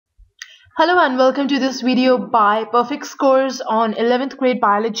Hello and welcome to this video by Perfect Scores on 11th grade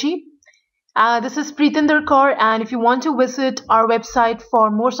biology. This is Preetinder Kaur, and if you want to visit our website for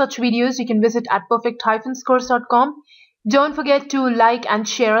more such videos, you can visit at perfect-scores.com. Don't forget to like and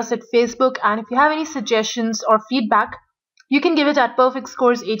share us at Facebook, and if you have any suggestions or feedback, you can give it at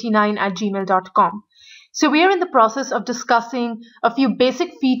perfectscores89@gmail.com. So we are in the process of discussing a few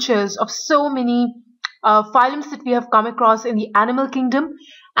basic features of so many phylums that we have come across in the animal kingdom.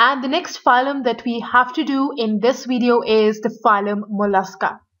 And the next phylum that we have to do in this video is the phylum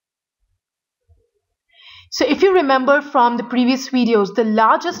Mollusca. So if you remember from the previous videos, the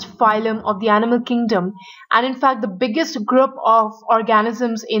largest phylum of the animal kingdom, and in fact the biggest group of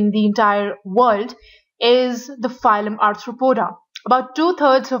organisms in the entire world, is the phylum Arthropoda. About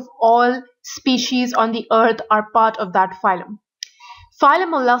 2/3 of all species on the earth are part of that phylum.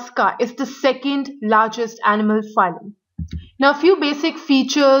 Phylum Mollusca is the second largest animal phylum. Now, a few basic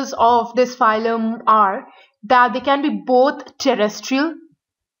features of this phylum are that they can be both terrestrial,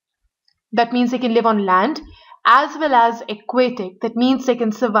 that means they can live on land, as well as aquatic, that means they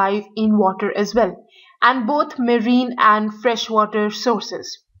can survive in water as well, and both marine and freshwater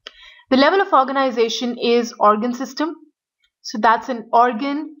sources. The level of organization is organ system, so that's an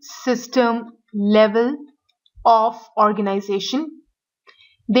organ system level of organization.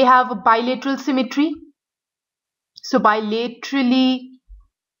 They have a bilateral symmetry. So bilaterally,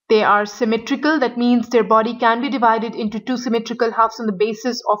 they are symmetrical. That means their body can be divided into two symmetrical halves on the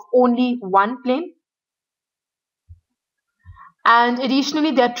basis of only one plane. And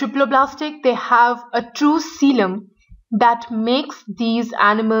additionally, they are triploblastic. They have a true coelom that makes these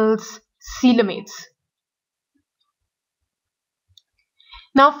animals coelomates.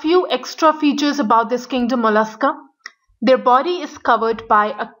 Now, a few extra features about this kingdom Mollusca. Their body is covered by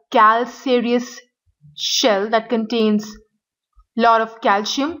a calcareous shell that contains a lot of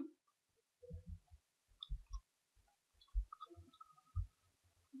calcium.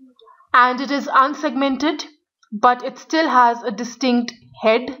 And it is unsegmented, but it still has a distinct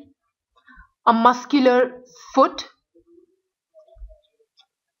head, a muscular foot,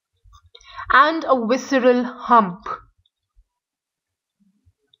 and a visceral hump.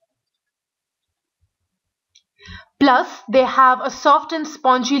 Plus, they have a soft and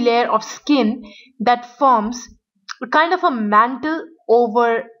spongy layer of skin that forms a kind of a mantle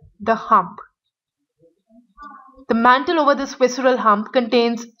over the hump. The mantle over this visceral hump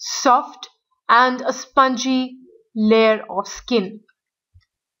contains soft and a spongy layer of skin.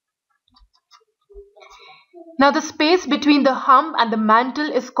 Now, the space between the hump and the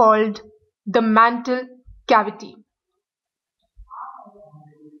mantle is called the mantle cavity.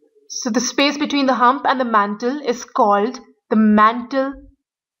 So the space between the hump and the mantle is called the mantle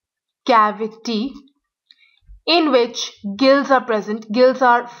cavity, in which gills are present. Gills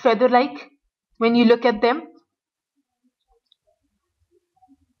are feather-like when you look at them.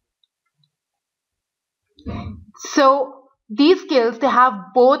 So these gills, they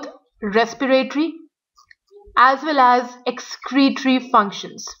have both respiratory as well as excretory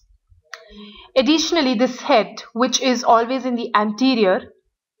functions. Additionally, this head, which is always in the anterior,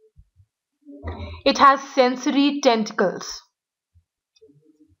 it has sensory tentacles.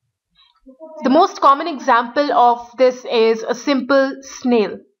 The most common example of this is a simple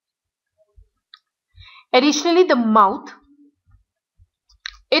snail. Additionally, the mouth,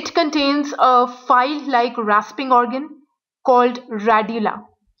 it contains a file-like rasping organ called radula.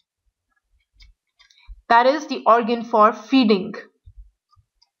 That is the organ for feeding.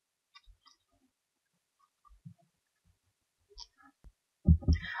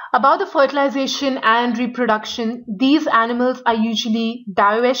 About the fertilization and reproduction, these animals are usually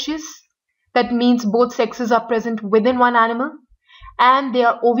dioecious. That means both sexes are present within one animal, and they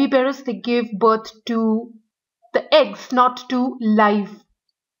are oviparous. They give birth to the eggs, not to live.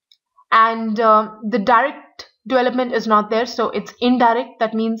 And the direct development is not there, so it's indirect.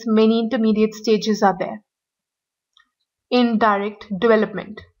 That means many intermediate stages are there. Indirect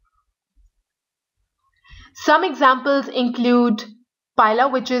development. Some examples include Pila,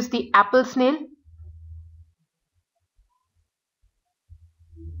 which is the apple snail.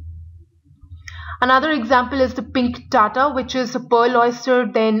 Another example is the pink tata, which is a pearl oyster,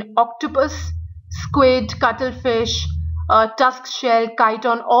 then octopus, squid, cuttlefish, tusk shell,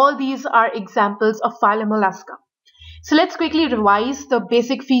 chiton. All these are examples of phylum Mollusca. So let's quickly revise the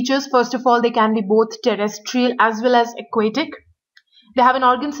basic features. First of all, they can be both terrestrial as well as aquatic. They have an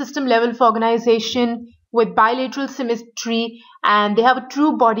organ system level of organization with bilateral symmetry, and they have a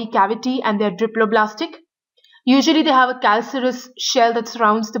true body cavity, and they are diploblastic. Usually they have a calcareous shell that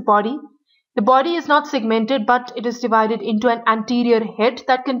surrounds the body. The body is not segmented, but it is divided into an anterior head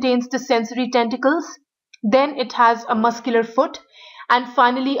that contains the sensory tentacles. Then it has a muscular foot, and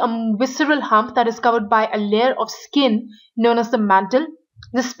finally a visceral hump that is covered by a layer of skin known as the mantle.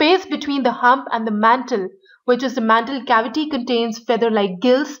 The space between the hump and the mantle, which is the mantle cavity, contains feather-like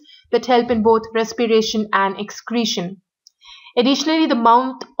gills that help in both respiration and excretion. Additionally, the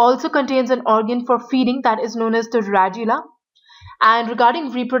mouth also contains an organ for feeding that is known as the radula. And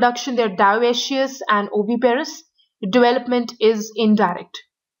regarding reproduction, they are dioecious and oviparous. Development is indirect.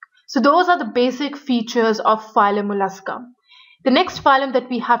 So those are the basic features of phylum Mollusca. The next phylum that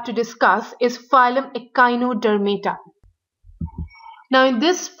we have to discuss is phylum Echinodermata. Now in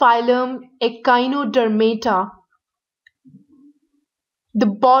this phylum Echinodermata, the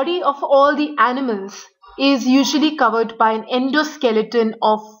body of all the animals is usually covered by an endoskeleton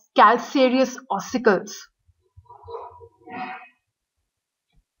of calcareous ossicles.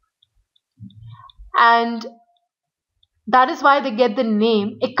 And that is why they get the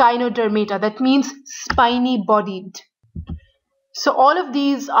name Echinodermata, that means spiny bodied. So all of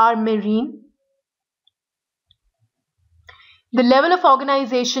these are marine. The level of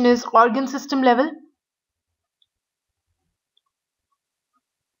organization is organ system level.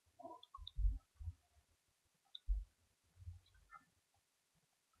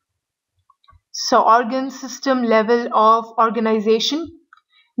 So organ system level of organization.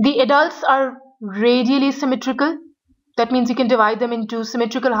 The adults are radially symmetrical. That means you can divide them into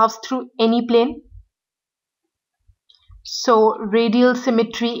symmetrical halves through any plane. So radial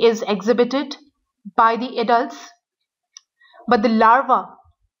symmetry is exhibited by the adults. But the larvae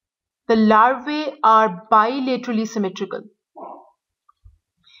are bilaterally symmetrical.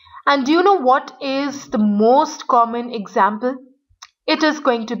 And do you know what is the most common example? It is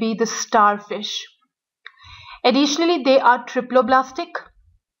going to be the starfish. Additionally, they are triploblastic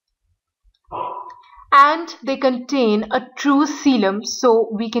and they contain a true coelom, so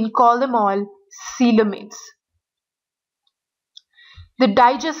we can call them all coelomates. The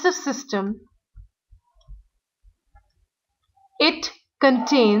digestive system, it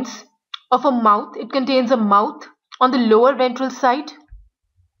contains a mouth on the lower ventral side,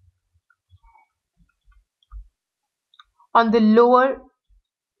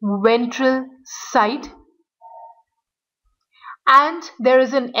 and there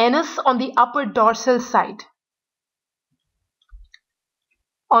is an anus on the upper dorsal side.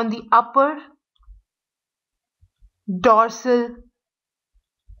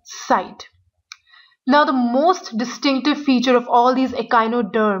 Now the most distinctive feature of all these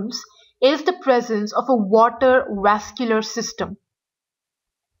echinoderms is the presence of a water vascular system.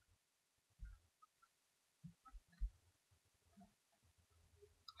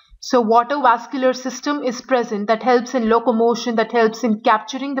 So water vascular system is present that helps in locomotion, that helps in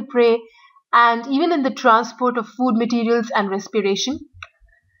capturing the prey, and even in the transport of food materials and respiration.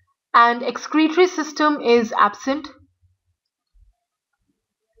 And excretory system is absent.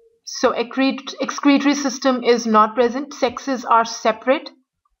 So excretory system is not present. Sexes are separate.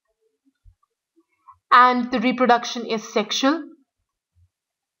 And the reproduction is sexual.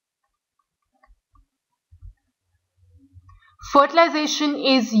 Fertilization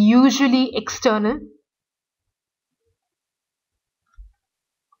is usually external.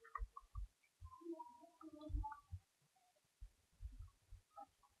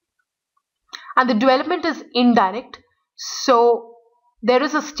 And the development is indirect. So there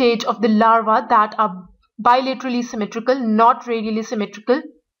is a stage of the larvae that are bilaterally symmetrical, not radially symmetrical.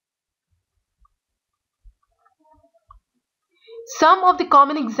 Some of the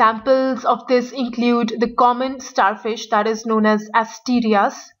common examples of this include the common starfish that is known as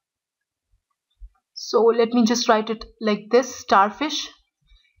asterias. So let me just write it like this, starfish.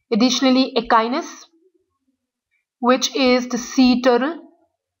 Additionally, echinus, which is the sea turtle.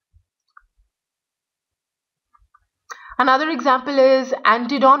 Another example is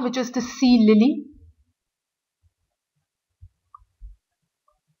Antedon, which is the sea lily.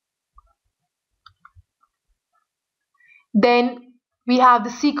 Then we have the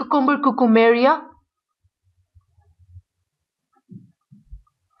sea cucumber, Cucumeria.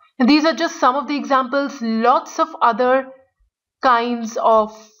 And these are just some of the examples. Lots of other kinds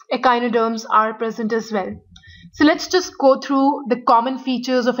of echinoderms are present as well. So let's just go through the common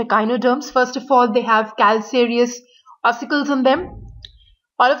features of echinoderms. First of all, they have calcareous ossicles on them.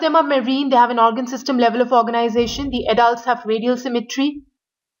 All of them are marine. They have an organ system level of organization. The adults have radial symmetry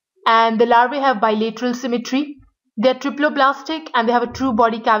and the larvae have bilateral symmetry. They are triploblastic and they have a true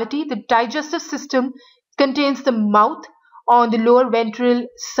body cavity. The digestive system contains the mouth on the lower ventral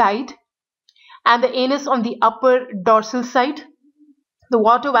side and the anus on the upper dorsal side. The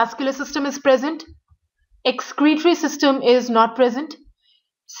water-vascular system is present. Excretory system is not present.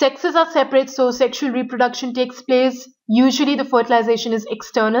 Sexes are separate, so sexual reproduction takes place. Usually the fertilization is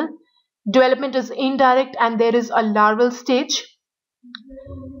external. Development is indirect and there is a larval stage.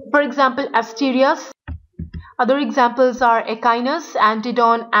 For example, Asterias. Other examples are Echinus,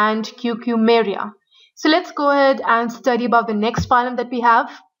 Antedon, and Cucumeria. So let's go ahead and study about the next phylum that we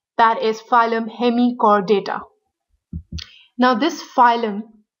have. That is phylum Hemichordata. Now this phylum,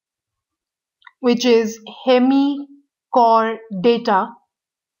 which is Hemichordata,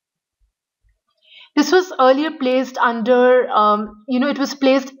 this was earlier placed under, it was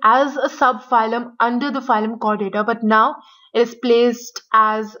placed as a subphylum under the phylum Chordata, but now it is placed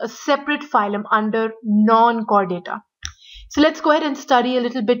as a separate phylum under non-Chordata. So let's go ahead and study a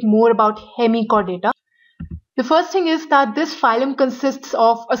little bit more about Hemichordata. The first thing is that this phylum consists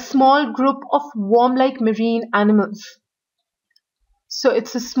of a small group of worm-like marine animals. So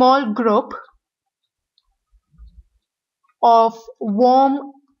it's a small group of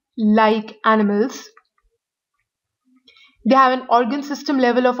worm-like animals. They have an organ system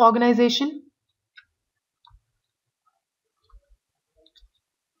level of organization.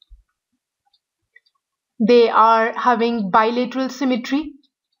 They are having bilateral symmetry.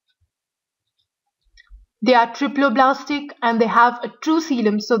 They are triploblastic and they have a true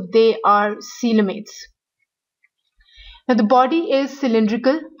coelom, so they are coelomates. Now the body is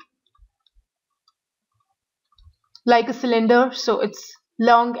cylindrical, like a cylinder, so it's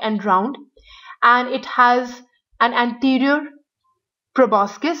long and round, and it has an anterior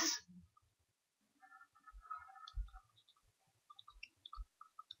proboscis,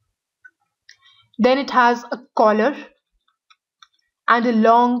 then it has a collar and a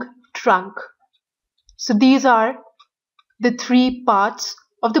long trunk. So these are the three parts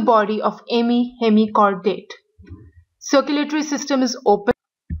of the body of Hemichordate. Circulatory system is open.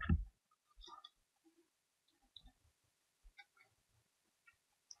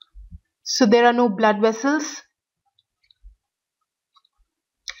 So there are no blood vessels.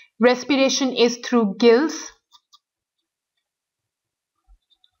 Respiration is through gills.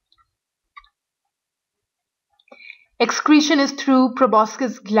 Excretion is through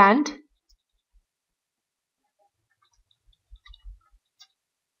proboscis gland.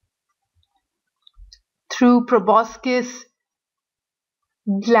 Through proboscis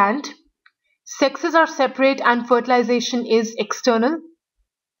gland. Sexes are separate and fertilization is external.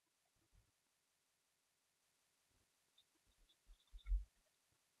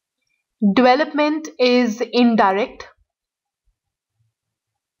 Development is indirect.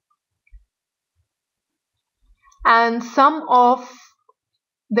 And some of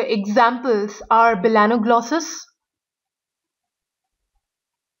the examples are Belanoglossus,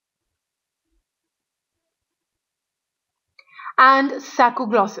 and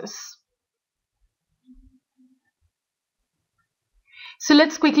Saccoglossus. So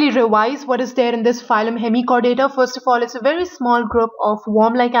let's quickly revise what is there in this phylum Hemichordata. First of all, it's a very small group of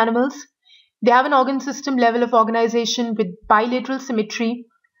worm-like animals. They have an organ system level of organization with bilateral symmetry,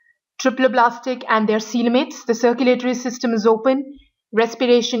 triploblastic, and they're coelomates. The circulatory system is open.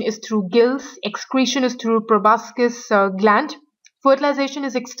 Respiration is through gills. Excretion is through proboscis gland. Fertilization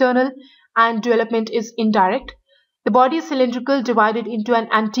is external and development is indirect. The body is cylindrical, divided into an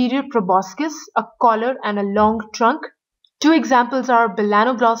anterior proboscis, a collar, and a long trunk. Two examples are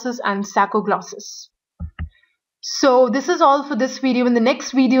Belanoglossus and Saccoglossus. So this is all for this video. In the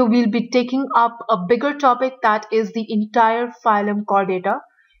next video, we'll be taking up a bigger topic, that is the entire phylum Chordata.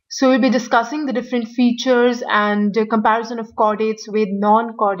 So we'll be discussing the different features and comparison of chordates with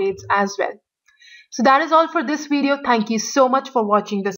non-chordates as well. So that is all for this video. Thank you so much for watching this.